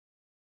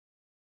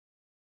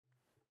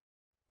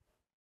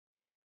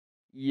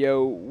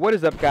Yo, what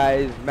is up,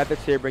 guys?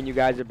 Methodz here, bringing you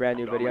guys a brand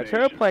new video. Today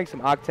we're playing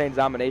some Octane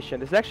Domination.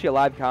 This is actually a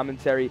live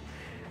commentary.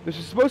 This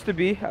was supposed to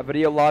be a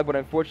video log, but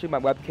unfortunately my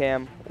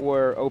webcam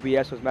or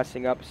OBS was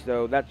messing up,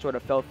 so that sort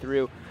of fell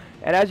through.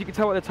 And as you can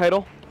tell by the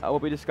title, we'll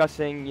be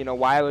discussing,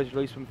 why I was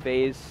released from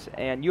FaZe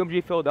and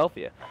UMG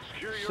Philadelphia.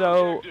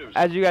 So,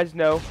 as you guys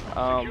know,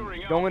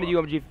 going into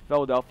UMG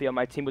Philadelphia,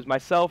 my team was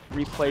myself,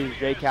 Replays,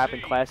 JCap,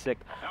 and Classic,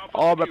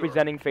 all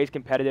representing FaZe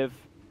Competitive.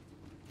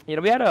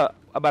 We had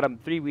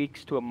about 3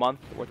 weeks to a month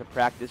worth of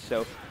practice,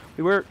 so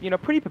we were,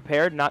 pretty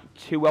prepared, not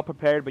too well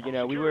prepared, but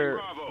we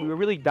were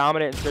really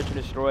dominant in search and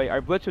destroy.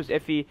 Our blitz was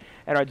iffy,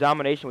 and our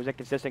domination was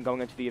inconsistent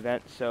going into the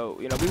event. So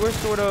we were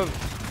sort of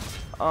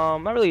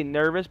not really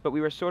nervous, but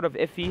we were sort of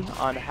iffy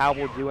on how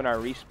we'll do in our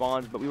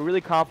respawns. But we were really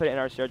confident in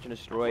our search and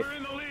destroy.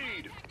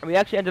 And we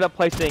actually ended up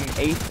placing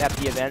 8th at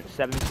the event,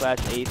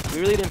 7/8. We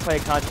really didn't play a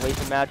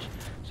consolation match,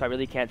 so I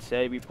really can't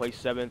say we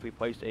placed 7th, we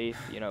placed 8th.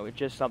 It's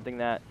just something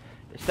that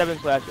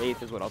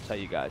 7/8 is what I'll tell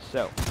you guys.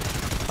 So,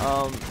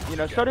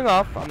 starting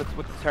off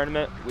with the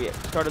tournament, we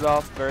started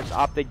off versus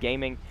OpTic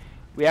Gaming.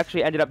 We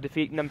actually ended up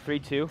defeating them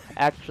 3-2.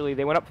 Actually,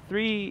 they went up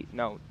 3.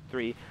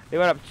 They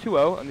went up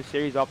 2-0 in the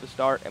series off the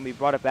start, and we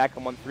brought it back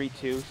and won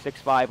 3-2,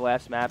 6-5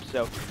 last map.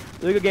 So,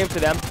 really good game for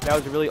them. That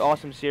was a really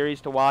awesome series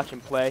to watch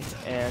and play,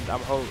 and I'm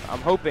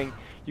hoping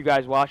you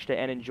guys watched it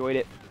and enjoyed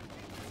it.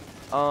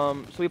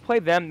 So we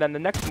played them, then the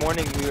next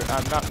morning,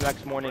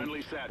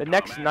 the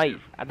next night,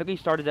 I think we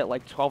started at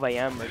like 12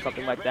 a.m. or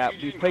something like that.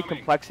 We played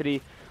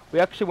Complexity. We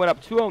actually went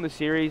up 2-0 in the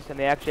series, and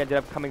they actually ended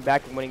up coming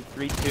back and winning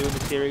 3-2 in the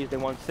series. They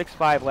won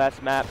 6-5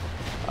 last map.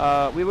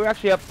 We were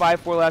actually up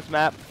 5-4 last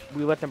map.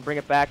 We let them bring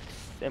it back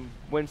and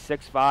win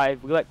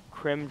 6-5. We let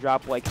Crim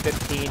drop like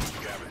 15,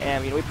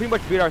 and we pretty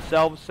much beat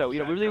ourselves, so we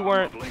really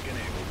weren't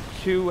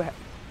too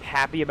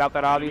happy about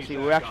that, obviously.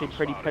 We were actually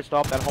pretty pissed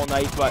off that whole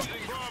night, but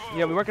we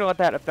weren't going to let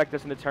that affect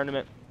us in the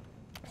tournament.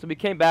 So we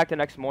came back the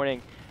next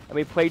morning, and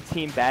we played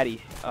Team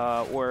Batty,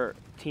 or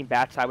Team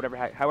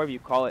Batside, however you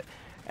call it.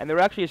 And they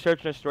were actually a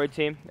search and destroy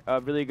team,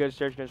 really good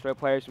search and destroy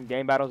players from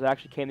game battles that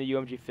actually came to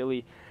UMG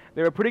Philly.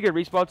 They were a pretty good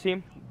respawn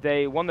team.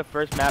 They won the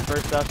first map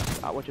versus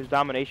us, which was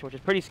Domination, which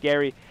is pretty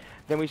scary.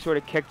 Then we sort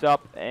of kicked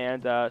up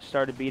and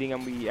started beating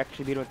them. We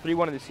actually beat them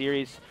 3-1 in the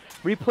series.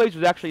 Replays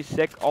was actually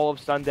sick all of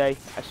Sunday.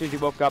 As soon as he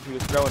woke up, he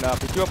was throwing up.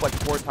 He threw up like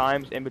 4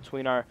 times in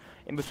between our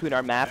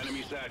maps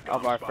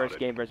of our first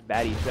game versus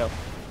Batty. So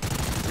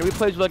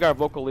Replays was like our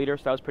vocal leader,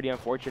 so that was pretty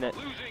unfortunate.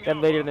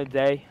 Then later in the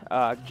day,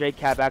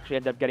 JCap actually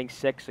ended up getting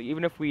sick. So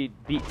even if we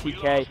beat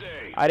TK,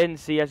 I didn't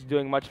see us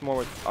doing much more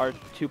with our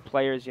 2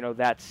 players,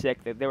 that sick.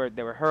 They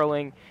were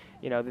hurling.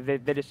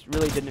 They just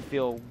really didn't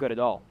feel good at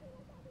all.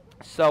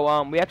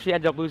 So we actually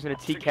ended up losing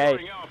to TK.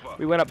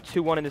 We went up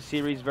 2-1 in the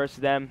series versus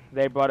them.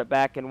 They brought it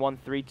back and won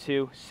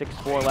 3-2,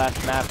 6-4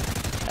 last map.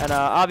 And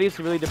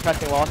obviously really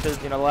depressing losses.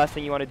 The last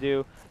thing you want to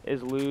do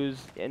is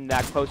lose in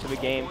that close of a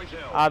game.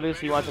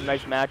 Obviously you want some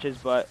nice matches,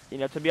 but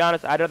to be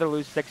honest, I'd rather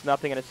lose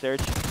 6-0 in a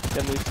search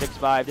than lose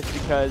 6-5, just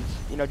because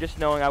just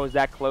knowing I was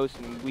that close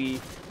and we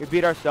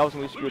beat ourselves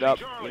and we screwed up.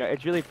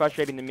 It's really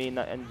frustrating to me and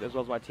as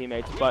well as my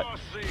teammates. But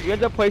we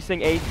ended up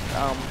placing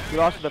 8th. We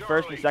lost to the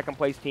first and second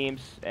place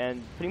teams,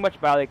 and pretty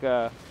much by like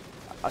a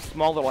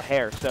small little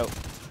hair. So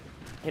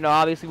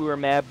obviously we were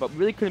mad, but we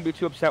really couldn't be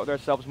too upset with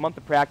ourselves. Month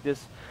of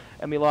practice,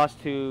 and we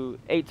lost to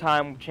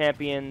 8-time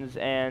champions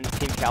and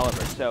Team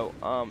Caliber. So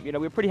we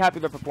were pretty happy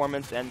with our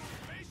performance, and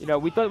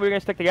we thought we were going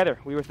to stick together.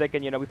 We were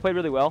thinking, we played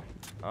really well.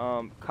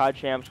 COD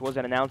Champs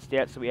wasn't announced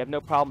yet, so we have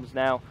no problems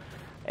now.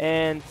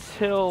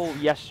 Until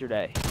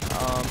yesterday.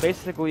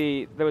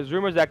 Basically, there was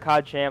rumors that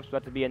COD Champs was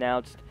about to be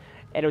announced,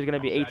 and it was going to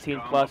be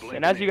 18+.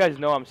 And as you guys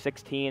know, I'm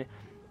 16.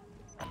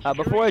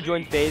 Before I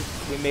joined FaZe,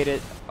 we made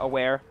it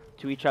aware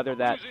to each other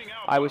that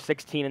I was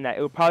 16 and that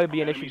it would probably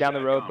be an issue down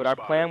the road, but our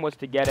plan was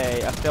to get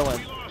a fill-in.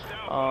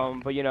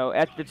 But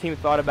after the team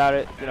thought about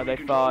it, they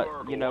thought,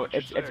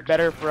 it's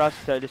better for us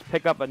to just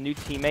pick up a new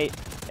teammate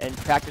and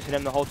practice with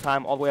him the whole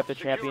time, all the way up to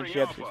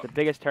championships. It's the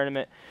biggest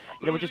tournament,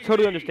 which is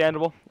totally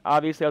understandable.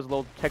 Obviously, I was a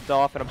little ticked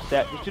off and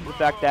upset just due to the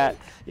fact that,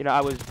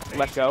 I was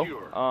let go.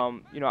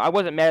 I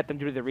wasn't mad at them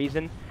due to the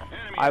reason.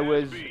 I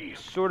was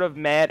sort of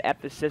mad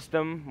at the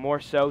system more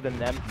so than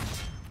them.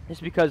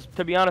 Just because,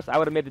 to be honest, I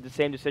would have made the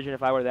same decision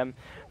if I were them.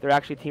 They're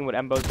actually a team with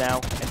Mbos now.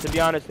 And to be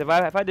honest, if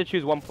I had to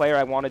choose one player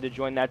I wanted to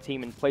join that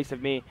team in place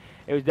of me,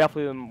 it was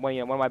definitely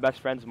one of my best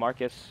friends,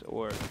 Marcus,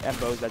 or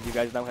Mbos, as you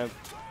guys know him.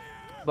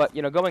 But,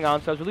 going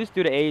on, so I was released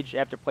due to age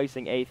after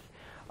placing 8th.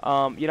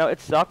 It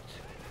sucked.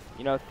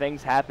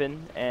 Things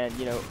happen, and,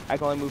 I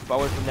can only move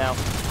forward from now.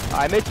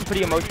 I made some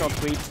pretty emotional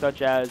tweets,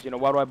 such as,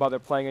 why do I bother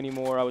playing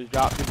anymore? I was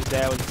dropped through the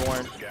day I was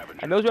born.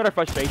 And those were out of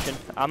frustration.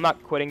 I'm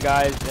not quitting,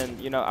 guys,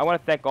 and, I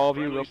want to thank all of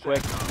you real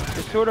quick,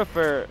 just sort of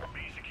for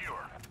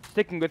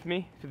sticking with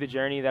me through the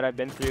journey that I've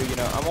been through.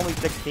 I'm only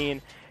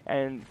 16,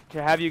 and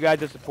to have you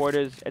guys as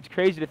supporters, it's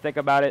crazy to think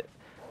about it.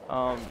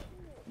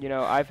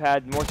 I've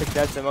had more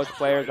success than most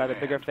players. I have a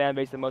bigger fan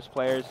base than most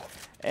players,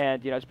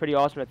 and it's pretty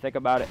awesome to think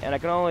about it. And I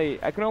can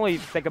only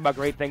think about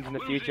great things in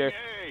the future.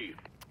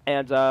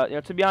 And you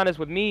know, to be honest,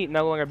 with me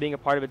no longer being a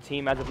part of a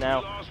team as of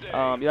now,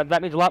 you know,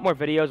 that means a lot more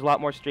videos, a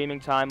lot more streaming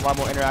time, a lot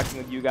more interacting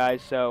with you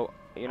guys. So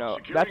you know,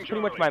 that's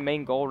pretty much my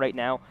main goal right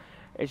now,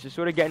 is to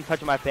sort of get in touch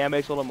with my fan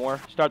base a little more,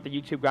 start the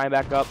YouTube grind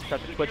back up,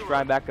 start the Twitch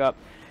grind back up.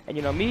 And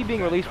you know, me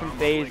being released from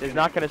FaZe is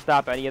not going to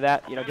stop any of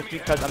that. You know, just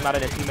because I'm not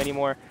in a team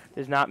anymore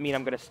does not mean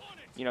I'm going to,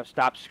 you know,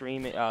 stop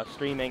streaming,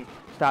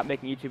 stop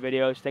making YouTube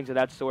videos, things of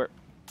that sort.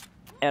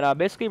 And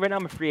basically, right now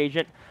I'm a free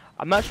agent.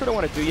 I'm not sure what I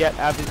want to do yet.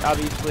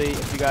 Obviously,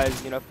 if you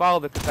guys, you know, follow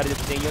the competitive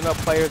scene, you'll know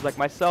players like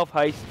myself,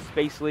 Heist,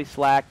 Spacely,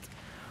 Slacked.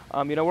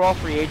 You know, we're all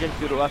free agents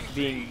due to us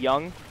being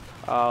young.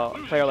 A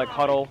player like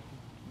Huddle,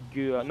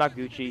 not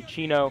Gucci,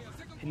 Chino,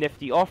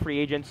 Nifty, all free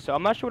agents. So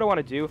I'm not sure what I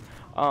want to do.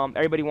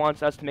 Everybody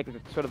wants us to make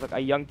sort of like a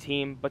young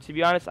team, but to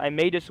be honest, I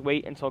may just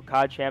wait until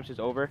COD Champs is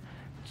over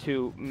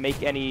to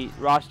make any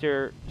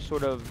roster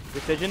sort of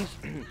decisions.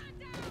 Due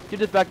to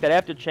the fact that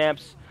after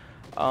Champs,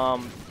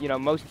 you know,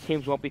 most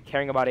teams won't be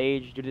caring about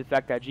age, due to the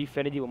fact that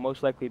Gfinity will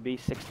most likely be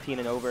 16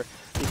 and over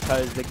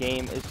because the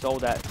game is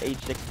sold at age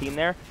 16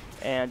 there.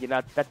 And you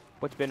know, that's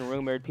what's been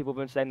rumored. People have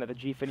been saying that, the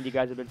Gfinity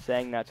guys have been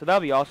saying that. So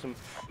that'll be awesome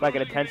if I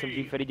can attend some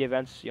Gfinity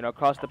events, you know,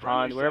 across the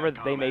pond, wherever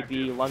they may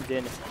be,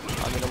 London,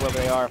 you know, wherever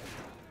they are.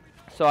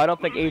 So I don't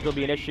think age will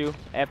be an issue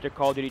after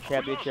Call of Duty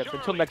Championships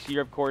until next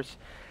year, of course.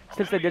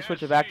 Since they did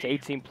switch it back to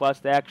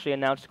 18+, they actually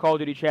announced Call of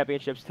Duty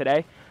Championships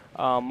today,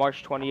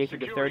 March 28th through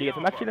the 30th.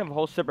 I'm actually going to have a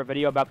whole separate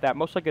video about that,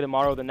 most likely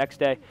tomorrow or the next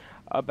day,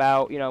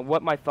 about, you know,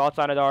 what my thoughts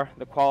on it are,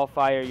 the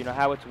qualifier, you know,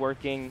 how it's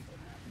working,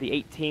 the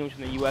 8 teams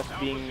from the U.S.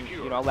 being,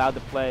 you know, allowed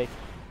to play.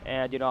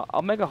 And, you know,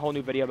 I'll make a whole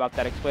new video about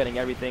that, explaining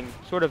everything,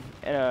 sort of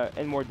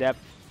in more depth.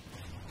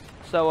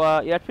 So,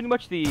 yeah, that's pretty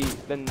much the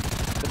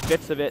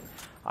bits of it.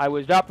 I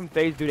was dropped from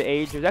FaZe due to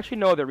age. There's actually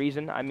no other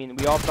reason. I mean,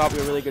 we all thought we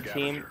were a really good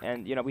team,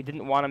 and, you know, we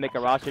didn't want to make a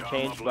roster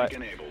change, but,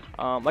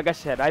 like I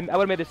said, I would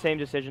have made the same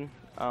decision.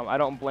 I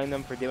don't blame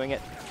them for doing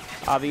it.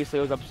 Obviously,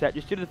 I was upset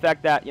just due to the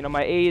fact that, you know,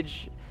 my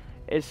age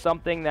is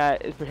something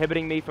that is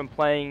prohibiting me from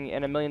playing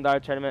in a $1 million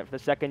tournament for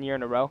the 2nd year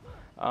in a row.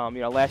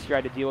 You know, last year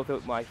I had to deal with it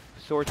with my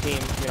SOAR team,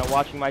 you know,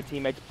 watching my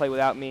teammates play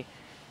without me.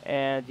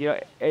 And, you know,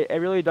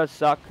 it really does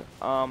suck.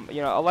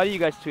 You know, a lot of you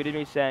guys tweeted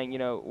me saying, you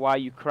know, why are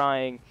you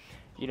crying?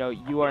 You know,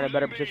 you are in a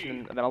better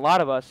position than a lot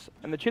of us.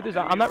 And the truth is,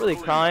 I'm not really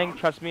crying.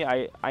 Trust me,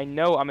 I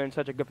know I'm in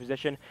such a good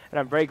position, and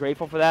I'm very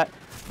grateful for that.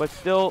 But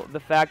still, the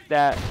fact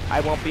that I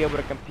won't be able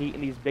to compete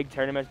in these big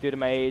tournaments due to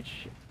my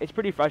age, it's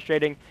pretty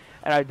frustrating.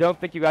 And I don't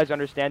think you guys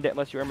understand it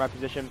unless you're in my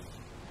position.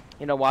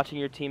 You know, watching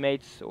your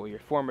teammates or your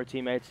former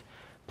teammates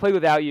play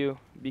without you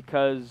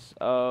because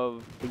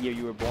of the year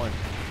you were born.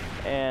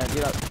 And,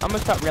 you know, I'm going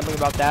to stop rambling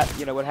about that.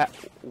 You know,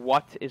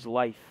 what is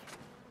life?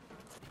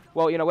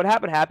 Well, you know, what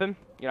happened.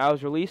 You know, I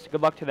was released.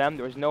 Good luck to them.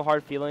 There was no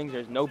hard feelings.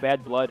 There's no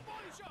bad blood.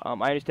 I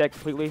understand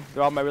completely.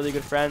 They're all my really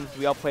good friends.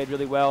 We all played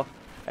really well.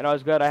 And I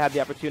was glad I had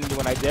the opportunity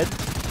when I did.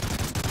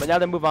 But now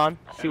to move on,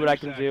 see what I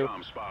can do.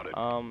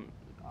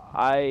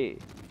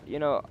 You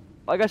know,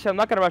 like I said, I'm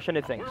not going to rush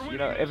into things. You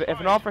know, if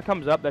an offer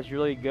comes up that's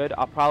really good,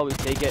 I'll probably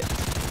take it.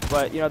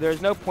 But, you know,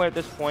 there's no point at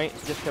this point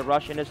just to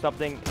rush into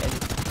something and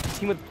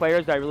team with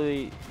players that I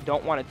really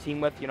don't want to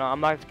team with. You know, I'm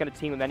not going to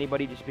team with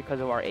anybody just because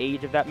of our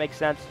age, if that makes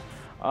sense.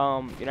 You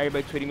know,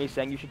 everybody tweeting me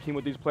saying you should team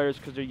with these players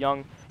because they're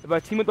young. If I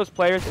team with those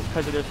players, it's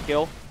because of their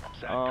skill,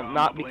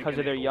 not because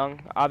of their young.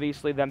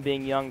 Obviously, them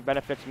being young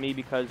benefits me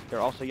because they're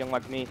also young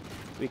like me.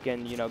 We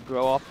can, you know,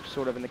 grow up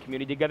sort of in the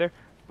community together.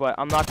 But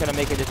I'm not going to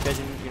make a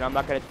decision. You know, I'm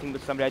not going to team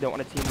with somebody I don't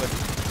want to team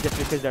with just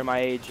because they're my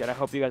age, and I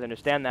hope you guys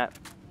understand that.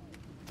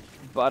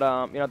 But,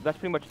 you know, that's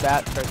pretty much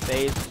that for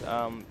FaZe.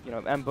 You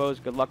know,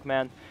 Mbos, good luck,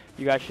 man.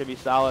 You guys should be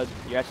solid.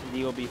 Your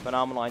S&D will be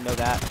phenomenal. I know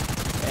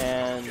that.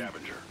 And,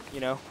 you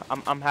know,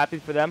 I'm happy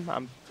for them.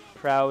 I'm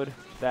proud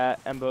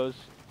that Mbos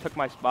took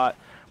my spot.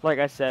 Like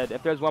I said,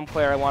 if there's one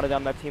player I wanted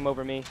on that team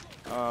over me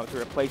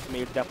to replace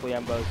me, it's definitely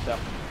Mbos. So,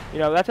 you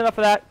know, that's enough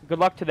of that. Good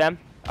luck to them.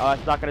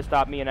 It's not going to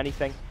stop me in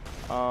anything.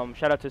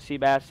 Shout out to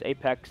Seabass,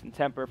 Apex, and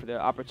Temper for the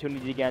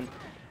opportunity again.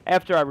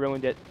 After I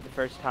ruined it the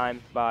first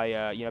time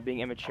by, you know,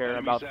 being immature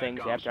about things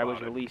after I was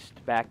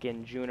released back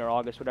in June or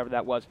August, whatever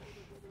that was.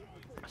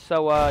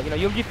 So, you know,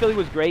 UMG Philly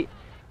was great.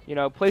 You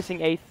know, placing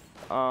 8th.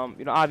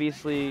 You know,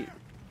 obviously,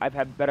 I've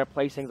had better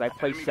placings. I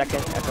placed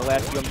 2nd at the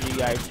last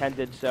UMG I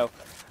attended, so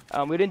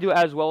we didn't do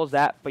as well as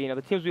that. But, you know,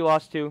 the teams we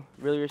lost to,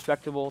 really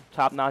respectable,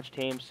 top-notch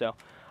teams. So,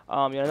 you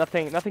know,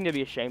 nothing to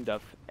be ashamed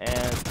of.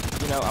 And,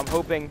 you know, I'm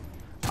hoping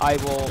I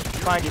will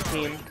find a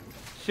team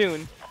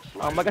soon.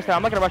 Like I said,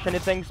 I'm not going to rush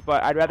into things,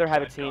 but I'd rather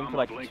have a team for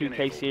like the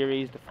 2K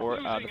series, the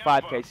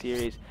 5K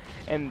series,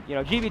 and, you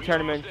know, GV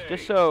tournaments,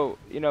 just so,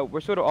 you know, we're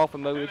sort of all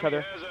familiar with each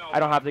other. I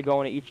don't have to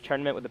go into each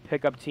tournament with a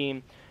pickup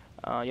team.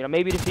 You know,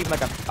 maybe just even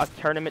like a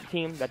tournament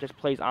team that just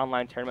plays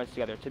online tournaments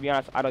together. To be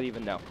honest, I don't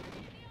even know.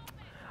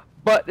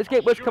 But this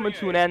game was coming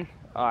to an end.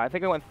 I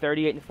think I went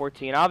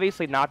 38-14.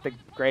 Obviously not the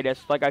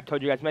greatest. Like I've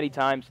told you guys many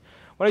times,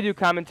 when I do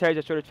commentaries,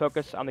 I sort of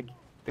focus on the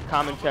the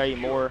commentary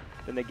more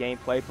than the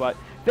gameplay. But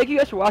thank you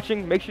guys for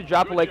watching. Make sure to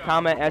drop a like,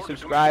 comment, and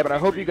subscribe. And I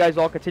hope you guys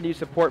all continue to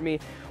support me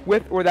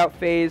with or without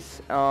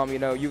FaZe. You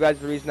know, you guys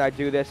are the reason I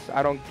do this.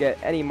 I don't get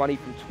any money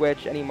from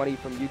Twitch, any money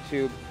from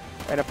YouTube,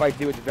 and if I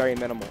do, it's very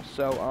minimal.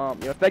 So,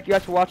 you know, thank you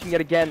guys for watching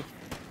yet again,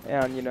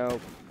 and you know,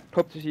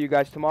 hope to see you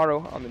guys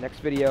tomorrow on the next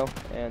video.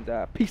 And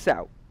peace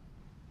out.